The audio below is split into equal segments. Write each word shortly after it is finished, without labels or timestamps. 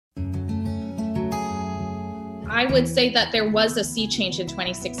I would say that there was a sea change in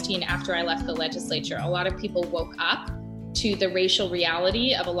 2016 after I left the legislature. A lot of people woke up to the racial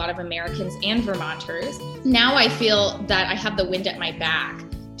reality of a lot of Americans and Vermonters. Now I feel that I have the wind at my back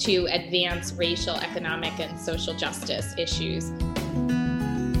to advance racial, economic, and social justice issues.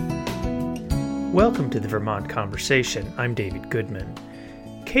 Welcome to the Vermont Conversation. I'm David Goodman.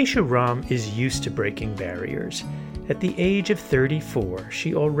 Kesha Ram is used to breaking barriers. At the age of 34,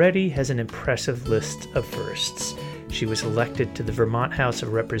 she already has an impressive list of firsts. She was elected to the Vermont House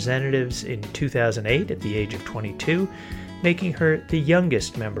of Representatives in 2008 at the age of 22, making her the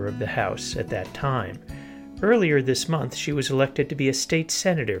youngest member of the House at that time. Earlier this month, she was elected to be a state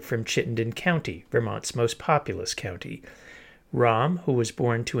senator from Chittenden County, Vermont's most populous county. Ram, who was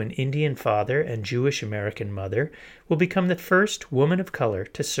born to an Indian father and Jewish-American mother, will become the first woman of color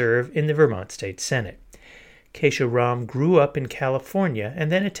to serve in the Vermont State Senate. Kesha Ram grew up in California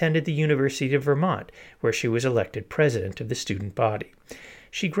and then attended the University of Vermont, where she was elected president of the student body.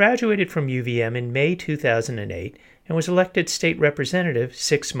 She graduated from UVM in May 2008 and was elected state representative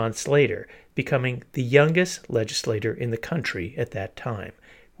 6 months later, becoming the youngest legislator in the country at that time.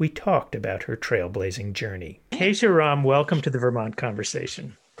 We talked about her trailblazing journey. Kesha Ram, welcome to the Vermont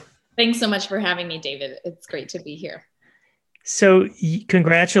Conversation. Thanks so much for having me, David. It's great to be here. So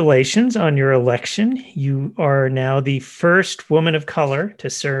congratulations on your election. You are now the first woman of color to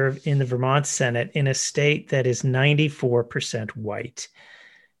serve in the Vermont Senate in a state that is 94% white.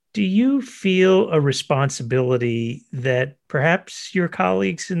 Do you feel a responsibility that perhaps your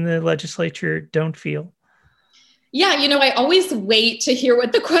colleagues in the legislature don't feel? Yeah, I always wait to hear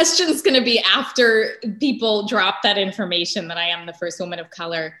what the question is going to be after people drop that information that I am the first woman of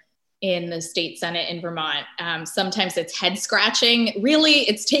color in the state Senate in Vermont. Sometimes it's head scratching. Really,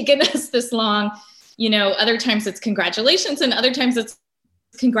 it's taken us this long. Other times it's congratulations and other times it's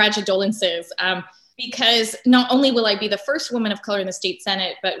congratulations. Because not only will I be the first woman of color in the state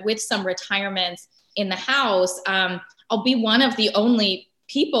Senate, but with some retirements in the House, I'll be one of the only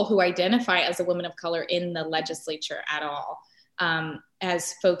people who identify as a woman of color in the legislature at all.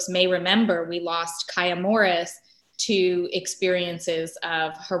 As folks may remember, we lost Kaya Morris to experiences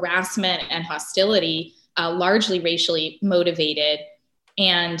of harassment and hostility, largely racially motivated.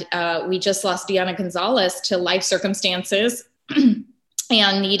 And we just lost Diana Gonzalez to life circumstances and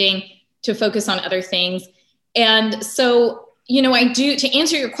needing to focus on other things. And so, I do, to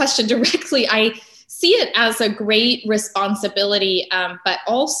answer your question directly, I see it as a great responsibility, but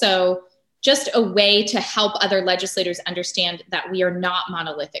also just a way to help other legislators understand that we are not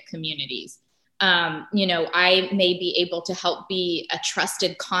monolithic communities. I may be able to help be a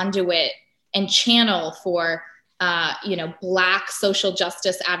trusted conduit and channel for, Black social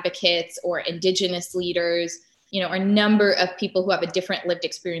justice advocates or Indigenous leaders, or a number of people who have a different lived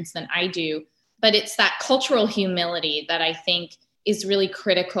experience than I do. But it's that cultural humility that I think is really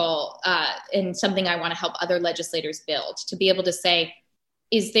critical and something I want to help other legislators build, to be able to say,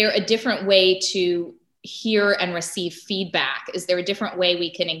 is there a different way to hear and receive feedback? Is there a different way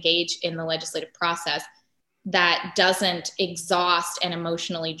we can engage in the legislative process that doesn't exhaust and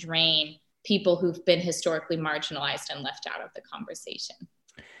emotionally drain people who've been historically marginalized and left out of the conversation?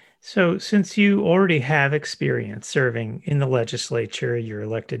 So since you already have experience serving in the legislature, you're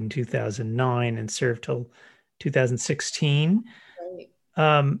elected in 2009 and served till 2016.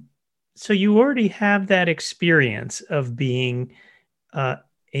 Right. So you already have that experience of being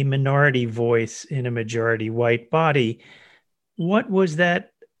a minority voice in a majority white body. What was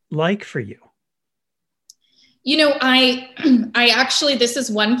that like for you? I actually, this is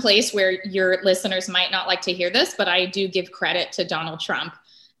one place where your listeners might not like to hear this, but I do give credit to Donald Trump.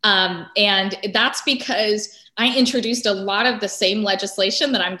 And that's because I introduced a lot of the same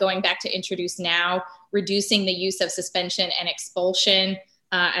legislation that I'm going back to introduce now, reducing the use of suspension and expulsion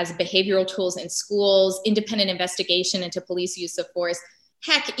as behavioral tools in schools, independent investigation into police use of force,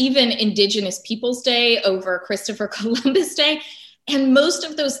 heck, even Indigenous Peoples Day over Christopher Columbus Day. And most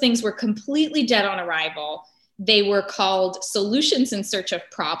of those things were completely dead on arrival. They were called solutions in search of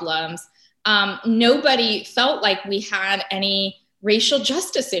problems. Nobody felt like we had any racial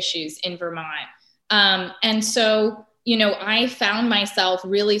justice issues in Vermont. And so, I found myself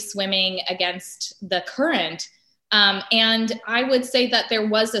really swimming against the current. And I would say that there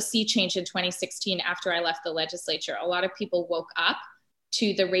was a sea change in 2016 after I left the legislature. A lot of people woke up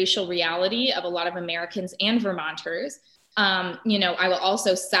to the racial reality of a lot of Americans and Vermonters. I will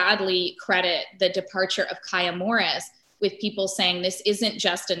also sadly credit the departure of Kaya Morris with people saying this isn't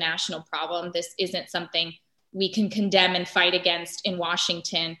just a national problem. This isn't something we can condemn and fight against in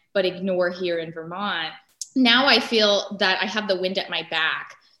Washington, but ignore here in Vermont. Now I feel that I have the wind at my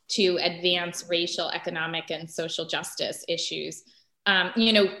back to advance racial, economic, and social justice issues.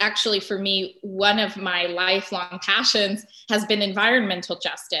 Actually for me, one of my lifelong passions has been environmental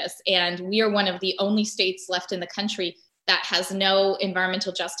justice. And we are one of the only states left in the country that has no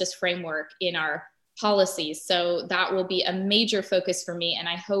environmental justice framework in our policies. So that will be a major focus for me. And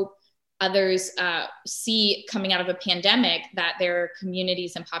I hope others see coming out of a pandemic that there are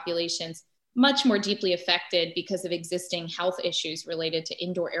communities and populations much more deeply affected because of existing health issues related to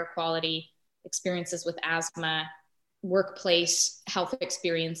indoor air quality, experiences with asthma, workplace health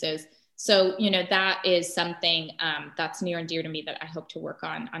experiences. So, that is something that's near and dear to me that I hope to work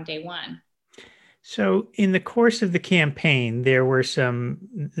on day one. So in the course of the campaign,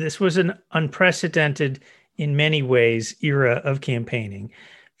 this was an unprecedented, in many ways, era of campaigning.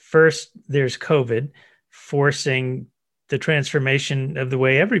 First, there's COVID, forcing the transformation of the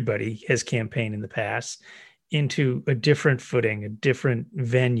way everybody has campaigned in the past into a different footing, a different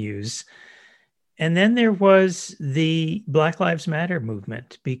venues. And then there was the Black Lives Matter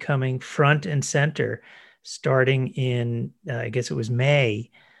movement becoming front and center, starting in, I guess it was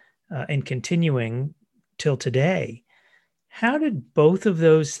May, and continuing till today. How did both of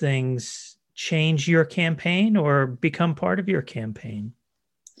those things change your campaign or become part of your campaign?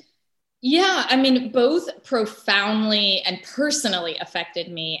 Yeah, both profoundly and personally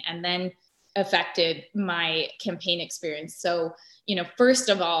affected me and then affected my campaign experience. So, first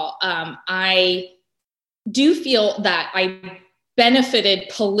of all, I do feel that I benefited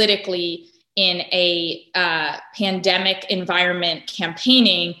politically in a pandemic environment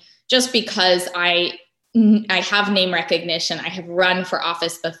campaigning just because I have name recognition. I have run for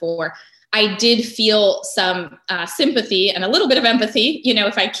office before. I did feel some sympathy and a little bit of empathy,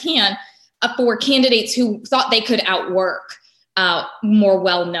 if I can, for candidates who thought they could outwork more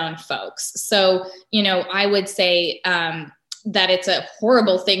well-known folks. So, I would say that it's a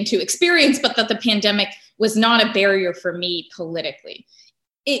horrible thing to experience, but that the pandemic was not a barrier for me politically.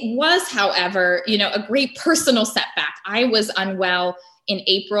 It was, however, a great personal setback. I was unwell in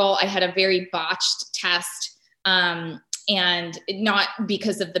April. I had a very botched test, and not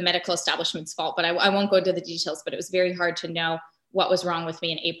because of the medical establishment's fault, but I won't go into the details, but it was very hard to know what was wrong with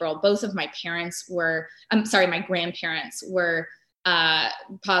me in April. Both of my my grandparents were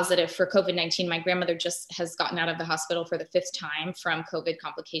positive for COVID-19. My grandmother just has gotten out of the hospital for the 5th time from COVID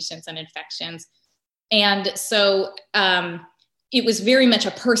complications and infections. And so it was very much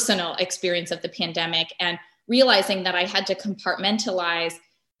a personal experience of the pandemic, and realizing that I had to compartmentalize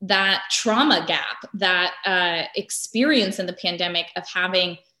that trauma gap, that experience in the pandemic of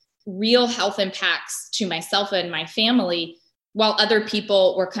having real health impacts to myself and my family, while other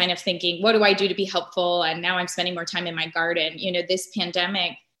people were kind of thinking, what do I do to be helpful? And now I'm spending more time in my garden. This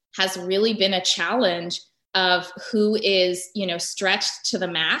pandemic has really been a challenge of who is, stretched to the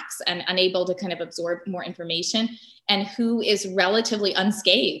max and unable to kind of absorb more information, and who is relatively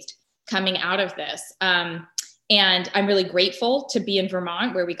unscathed coming out of this. And I'm really grateful to be in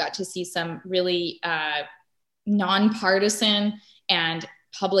Vermont, where we got to see some really nonpartisan and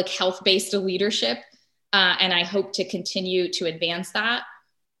public health-based leadership. And I hope to continue to advance that.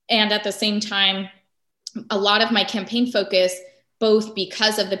 And at the same time, a lot of my campaign focus, both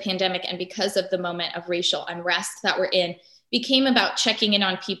because of the pandemic and because of the moment of racial unrest that we're in, became about checking in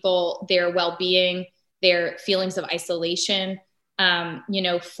on people, their well-being, their feelings of isolation.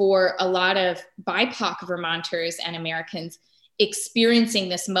 For a lot of BIPOC Vermonters and Americans, experiencing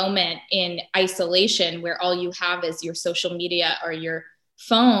this moment in isolation where all you have is your social media or your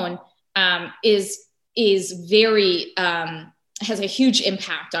phone is very, has a huge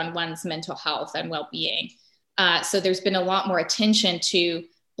impact on one's mental health and well-being. So there's been a lot more attention to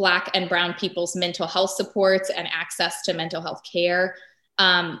Black and Brown people's mental health supports and access to mental health care.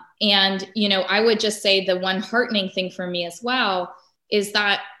 And, I would just say the one heartening thing for me as well is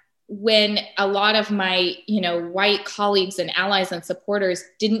that when a lot of my, white colleagues and allies and supporters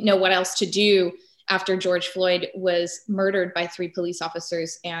didn't know what else to do after George Floyd was murdered by 3 police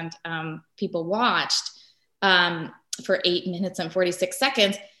officers and people watched for 8 minutes and 46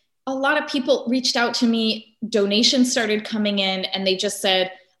 seconds, a lot of people reached out to me, donations started coming in, and they just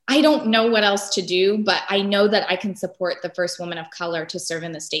said, I don't know what else to do, but I know that I can support the first woman of color to serve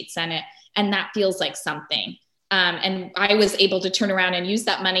in the state Senate. And that feels like something. And I was able to turn around and use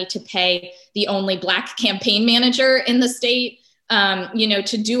that money to pay the only Black campaign manager in the state,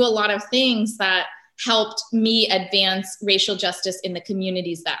 to do a lot of things that helped me advance racial justice in the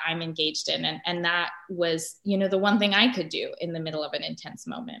communities that I'm engaged in. And that was, the one thing I could do in the middle of an intense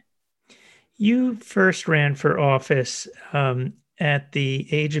moment. You first ran for office at the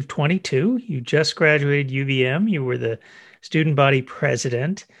age of 22. You just graduated UVM. You were the student body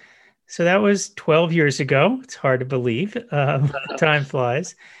president. So that was 12 years ago. It's hard to believe. Time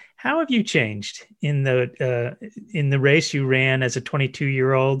flies. How have you changed in the race you ran as a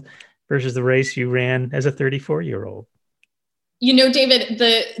 22-year-old versus the race you ran as a 34-year-old? You know, David,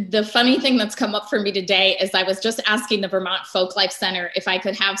 the funny thing that's come up for me today is I was just asking the Vermont Folklife Center if I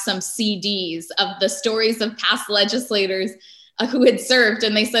could have some CDs of the stories of past legislators who had served.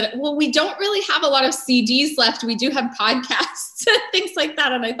 And they said, well, we don't really have a lot of CDs left. We do have podcasts and things like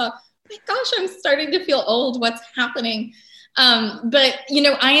that. And I thought, my gosh, I'm starting to feel old. What's happening? But, you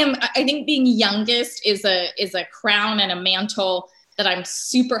know, I think being youngest is a crown and a mantle that I'm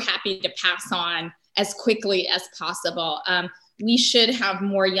super happy to pass on as quickly as possible. We should have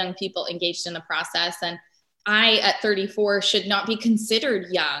more young people engaged in the process. And I, at 34, should not be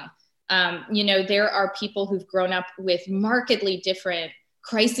considered young. You know, there are people who've grown up with markedly different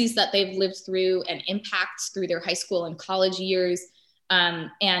crises that they've lived through and impacts through their high school and college years,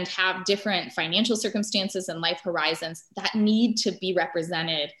 and have different financial circumstances and life horizons that need to be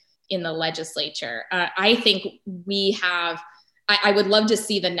represented in the legislature. I think we have, I would love to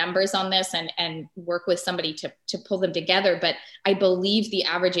see the numbers on this and work with somebody to pull them together. But I believe the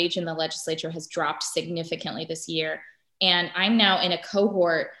average age in the legislature has dropped significantly this year. And I'm now in a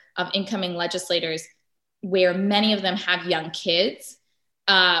cohort of incoming legislators where many of them have young kids,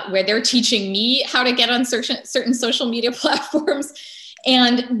 where they're teaching me how to get on certain social media platforms.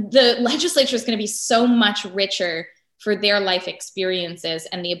 And the legislature is going to be so much richer for their life experiences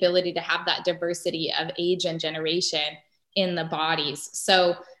and the ability to have that diversity of age and generation in the bodies.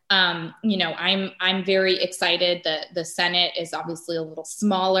 So, you know, I'm very excited that the Senate is obviously a little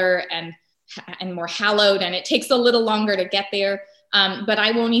smaller and more hallowed, and it takes a little longer to get there. But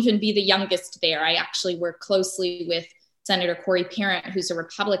I won't even be the youngest there. I actually work closely with Senator Corey Parent, who's a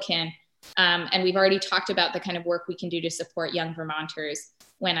Republican. And we've already talked about the kind of work we can do to support young Vermonters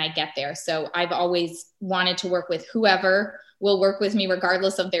when I get there. So I've always wanted to work with whoever will work with me,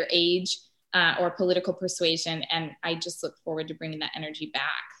 regardless of their age or political persuasion. And I just look forward to bringing that energy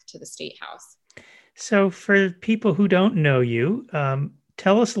back to the State House. So for people who don't know you,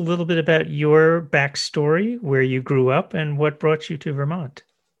 tell us a little bit about your backstory, where you grew up and what brought you to Vermont.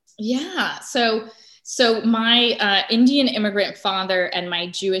 Yeah. So my Indian immigrant father and my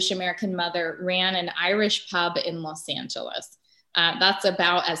Jewish American mother ran an Irish pub in Los Angeles. That's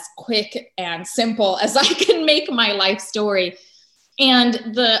about as quick and simple as I can make my life story. And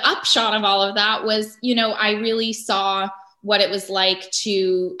the upshot of all of that was, you know, I really saw what it was like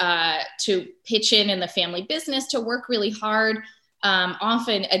to pitch in the family business, to work really hard,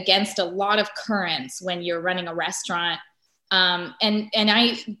 often against a lot of currents when you're running a restaurant. And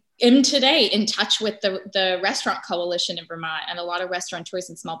I am today in touch with the Restaurant Coalition in Vermont and a lot of restaurateurs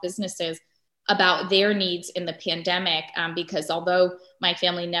and small businesses about their needs in the pandemic, because although my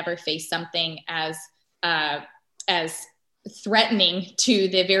family never faced something as threatening to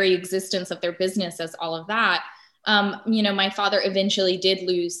the very existence of their business as all of that, you know, my father eventually did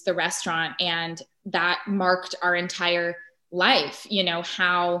lose the restaurant, and that marked our entire life. You know,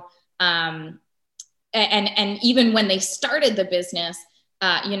 how and even when they started the business,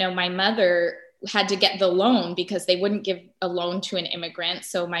 you know, my mother had to get the loan because they wouldn't give a loan to an immigrant.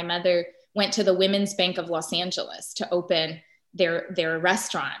 So my mother went to the Women's Bank of Los Angeles to open their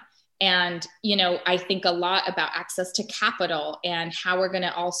restaurant. And, you know, I think a lot about access to capital and how we're going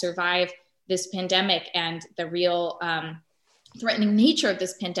to all survive this pandemic and the real threatening nature of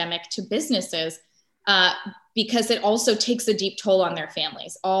this pandemic to businesses, because it also takes a deep toll on their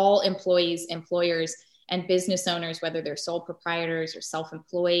families. All employees, employers, and business owners, whether they're sole proprietors or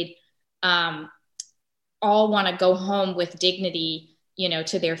self-employed, all want to go home with dignity, you know,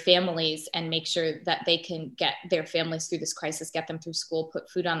 to their families and make sure that they can get their families through this crisis, get them through school, put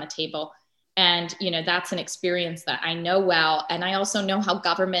food on the table. And, you know, that's an experience that I know well. And I also know how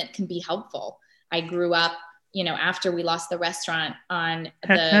government can be helpful. I grew up, you know, after we lost the restaurant on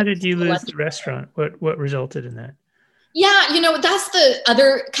How did you lose the restaurant? What resulted in that? Yeah, you know, that's the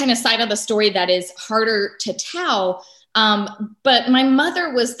other kind of side of the story that is harder to tell. But my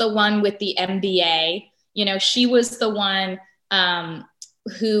mother was the one with the MBA. You know, she was the one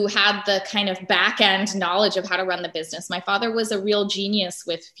who had the kind of back end knowledge of how to run the business. My father was a real genius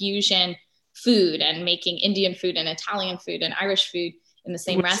with fusion food and making Indian food and Italian food and Irish food in the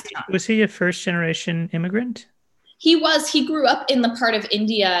same restaurant. Was he a first generation immigrant? He was. He grew up in the part of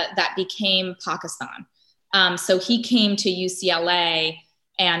India that became Pakistan. So he came to UCLA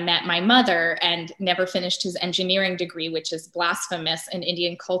and met my mother and never finished his engineering degree, which is blasphemous in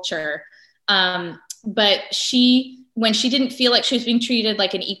Indian culture. But when she didn't feel like she was being treated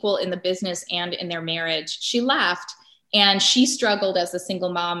like an equal in the business and in their marriage, she left And she struggled as a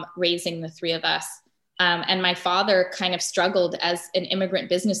single mom raising the three of us. And my father kind of struggled as an immigrant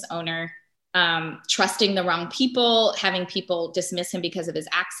business owner, trusting the wrong people, having people dismiss him because of his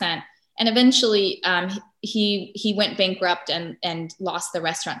accent. And eventually he went bankrupt and lost the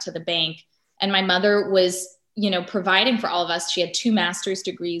restaurant to the bank. And my mother was, providing for all of us. She had 2 master's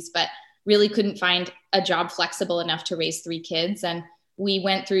degrees, but really couldn't find a job flexible enough to raise 3 kids. And we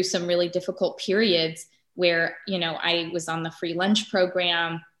went through some really difficult periods where, I was on the free lunch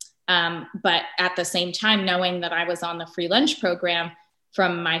program. But at the same time, knowing that I was on the free lunch program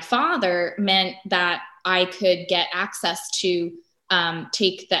from my father meant that I could get access to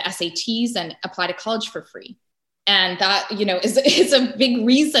take the SATs and apply to college for free. And that, is a big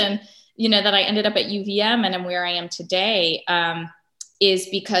reason, that I ended up at UVM and I'm where I am today, is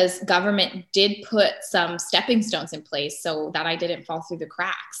because government did put some stepping stones in place so that I didn't fall through the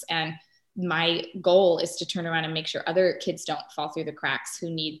cracks. And my goal is to turn around and make sure other kids don't fall through the cracks who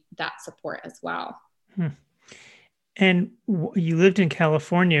need that support as well. And you lived in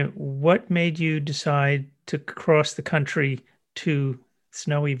California. What made you decide to cross the country to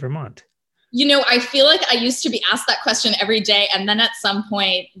snowy Vermont? I feel like I used to be asked that question every day. And then at some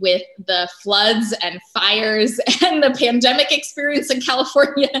point with the floods and fires and the pandemic experience in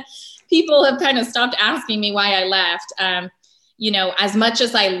California, people have kind of stopped asking me why I left. As much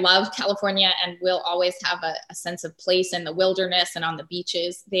as I love California and will always have a sense of place in the wilderness and on the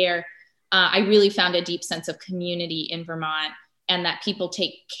beaches there, I really found a deep sense of community in Vermont and that people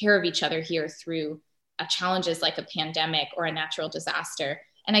take care of each other here through challenges like a pandemic or a natural disaster.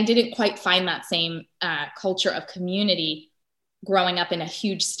 And I didn't quite find that same culture of community growing up in a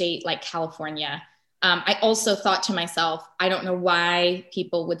huge state like California. I also thought to myself, I don't know why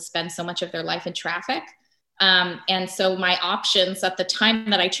people would spend so much of their life in traffic. And so my options at the time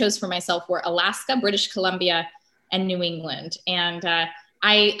that I chose for myself were Alaska, British Columbia, and New England. And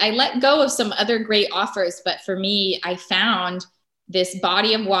I let go of some other great offers, but for me, I found this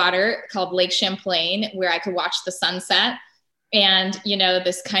body of water called Lake Champlain where I could watch the sunset and,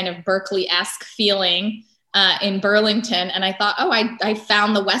 this kind of Berkeley-esque feeling in Burlington. And I thought, I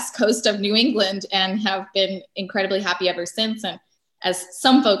found the West Coast of New England and have been incredibly happy ever since. And as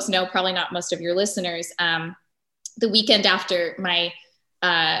some folks know, probably not most of your listeners, the weekend after my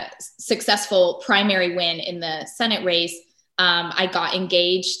successful primary win in the Senate race, I got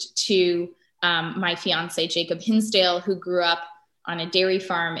engaged to my fiance, Jacob Hinsdale, who grew up on a dairy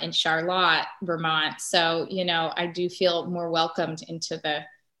farm in Charlotte, Vermont. So, I do feel more welcomed into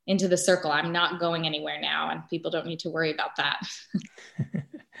the circle. I'm not going anywhere now, and people don't need to worry about that.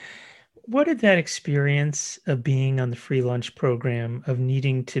 What did that experience of being on the free lunch program, of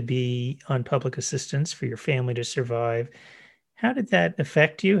needing to be on public assistance for your family to survive, how did that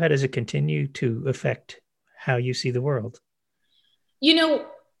affect you? How does it continue to affect how you see the world?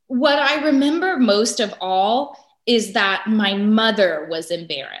 What I remember most of all is that my mother was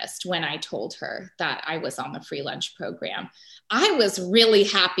embarrassed when I told her that I was on the free lunch program. I was really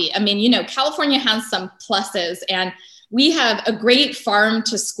happy. I mean, California has some pluses, and we have a great farm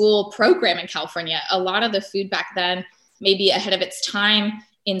to school program in California. A lot of the food back then, maybe ahead of its time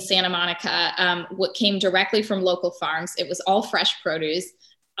in Santa Monica, what came directly from local farms. It was all fresh produce.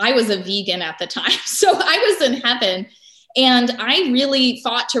 I was a vegan at the time, so I was in heaven. And I really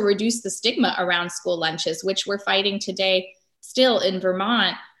fought to reduce the stigma around school lunches, which we're fighting today still in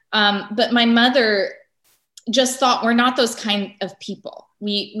Vermont. But my mother just thought we're not those kind of people.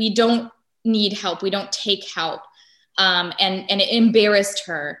 We don't need help. We don't take help. And it embarrassed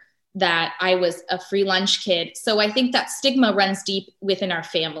her that I was a free lunch kid. So I think that stigma runs deep within our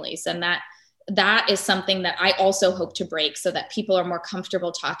families. And that is something that I also hope to break so that people are more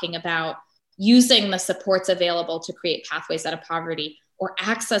comfortable talking about using the supports available to create pathways out of poverty, or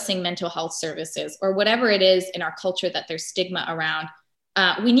accessing mental health services, or whatever it is in our culture that there's stigma around.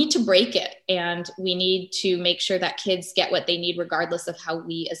 We need to break it, and we need to make sure that kids get what they need regardless of how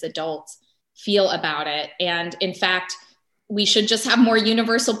we as adults feel about it. And in fact, we should just have more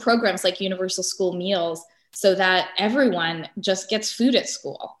universal programs like universal school meals so that everyone just gets food at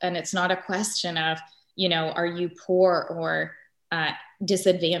school. And it's not a question of, are you poor or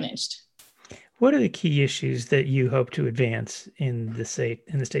disadvantaged? What are the key issues that you hope to advance in the state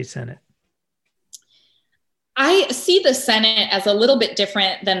Senate? I see the Senate as a little bit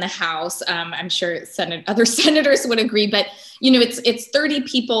different than the House. I'm sure other senators would agree, but it's 30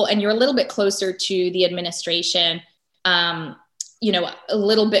 people, and you're a little bit closer to the administration. A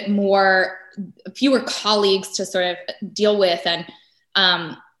little bit fewer colleagues to sort of deal with, and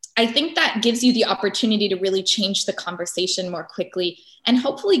I think that gives you the opportunity to really change the conversation more quickly and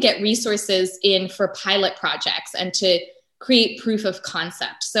hopefully get resources in for pilot projects and to create proof of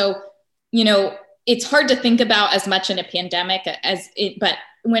concept. So, it's hard to think about as much in a pandemic but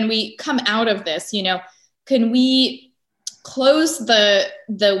when we come out of this, can we close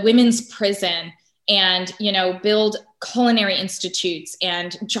the women's prison and, build culinary institutes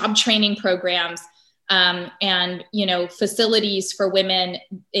and job training programs, and, facilities for women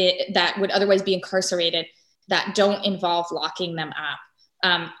that would otherwise be incarcerated that don't involve locking them up.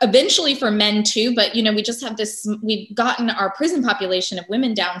 Eventually for men too, but, we just have we've gotten our prison population of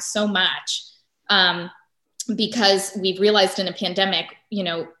women down so much, because we've realized in a pandemic,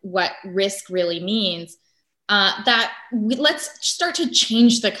 what risk really means, let's start to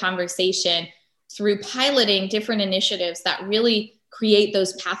change the conversation through piloting different initiatives that really create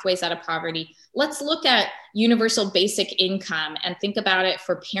those pathways out of poverty. Let's look at universal basic income and think about it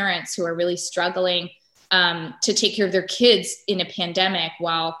for parents who are really struggling to take care of their kids in a pandemic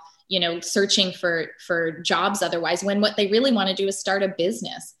while, searching for jobs otherwise, when what they really want to do is start a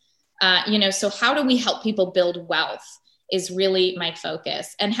business. So how do we help people build wealth is really my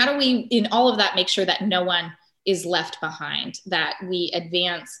focus. And how do we, in all of that, make sure that no one is left behind, that we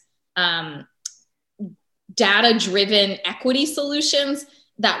advance data-driven equity solutions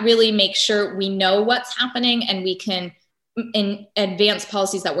that really make sure we know what's happening and we can advance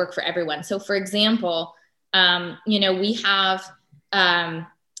policies that work for everyone. So for example,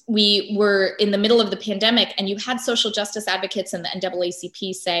 we were in the middle of the pandemic and you had social justice advocates and the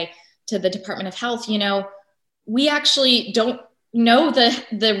NAACP say to the Department of Health, we actually don't know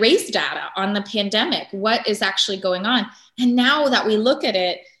the race data on the pandemic, what is actually going on. And now that we look at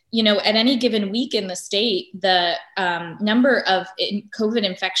it, at any given week in the state, the number of COVID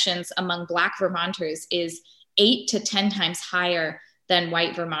infections among Black Vermonters is 8 to 10 times higher than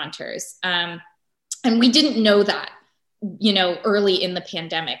white Vermonters. And we didn't know that, early in the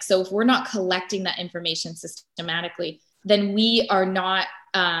pandemic. So if we're not collecting that information systematically, then we're not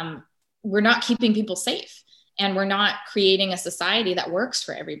keeping people safe, and we're not creating a society that works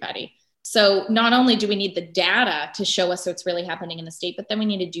for everybody. So not only do we need the data to show us what's really happening in the state, but then we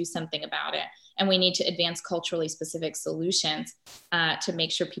need to do something about it. And we need to advance culturally specific solutions to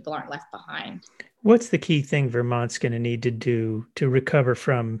make sure people aren't left behind. What's the key thing Vermont's going to need to do to recover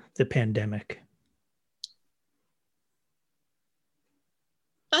from the pandemic?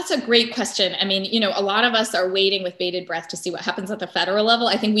 That's a great question. I mean, a lot of us are waiting with bated breath to see what happens at the federal level.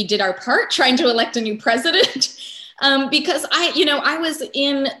 I think we did our part trying to elect a new president. Because I was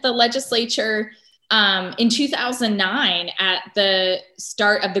in the legislature in 2009 at the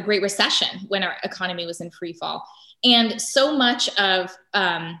start of the Great Recession when our economy was in free fall. And so much of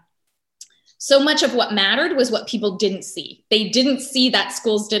what mattered was what people didn't see. They didn't see that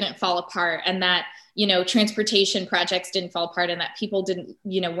schools didn't fall apart and that, transportation projects didn't fall apart and that people didn't,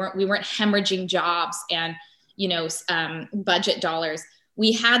 we weren't hemorrhaging jobs and, budget dollars.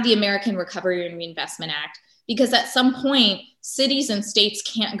 We had the American Recovery and Reinvestment Act, because at some point, cities and states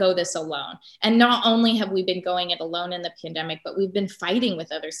can't go this alone. And not only have we been going it alone in the pandemic, but we've been fighting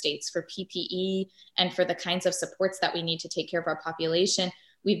with other states for PPE and for the kinds of supports that we need to take care of our population.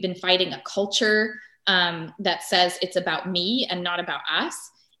 We've been fighting a culture that says it's about me and not about us.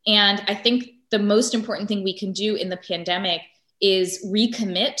 And I think the most important thing we can do in the pandemic is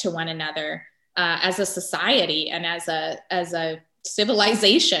recommit to one another as a society and as a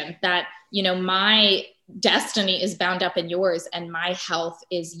civilization that, my destiny is bound up in yours and my health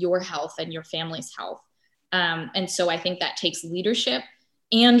is your health and your family's health. And so I think that takes leadership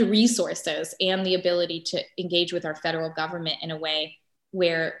and resources and the ability to engage with our federal government in a way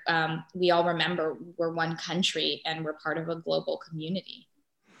where we all remember we're one country and we're part of a global community.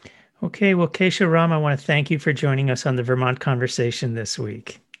 Okay, well, Kesha Ram, I want to thank you for joining us on the Vermont Conversation this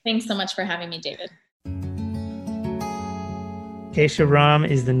week. Thanks so much for having me, David. Kesha Ram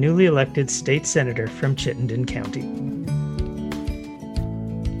is the newly elected state senator from Chittenden County.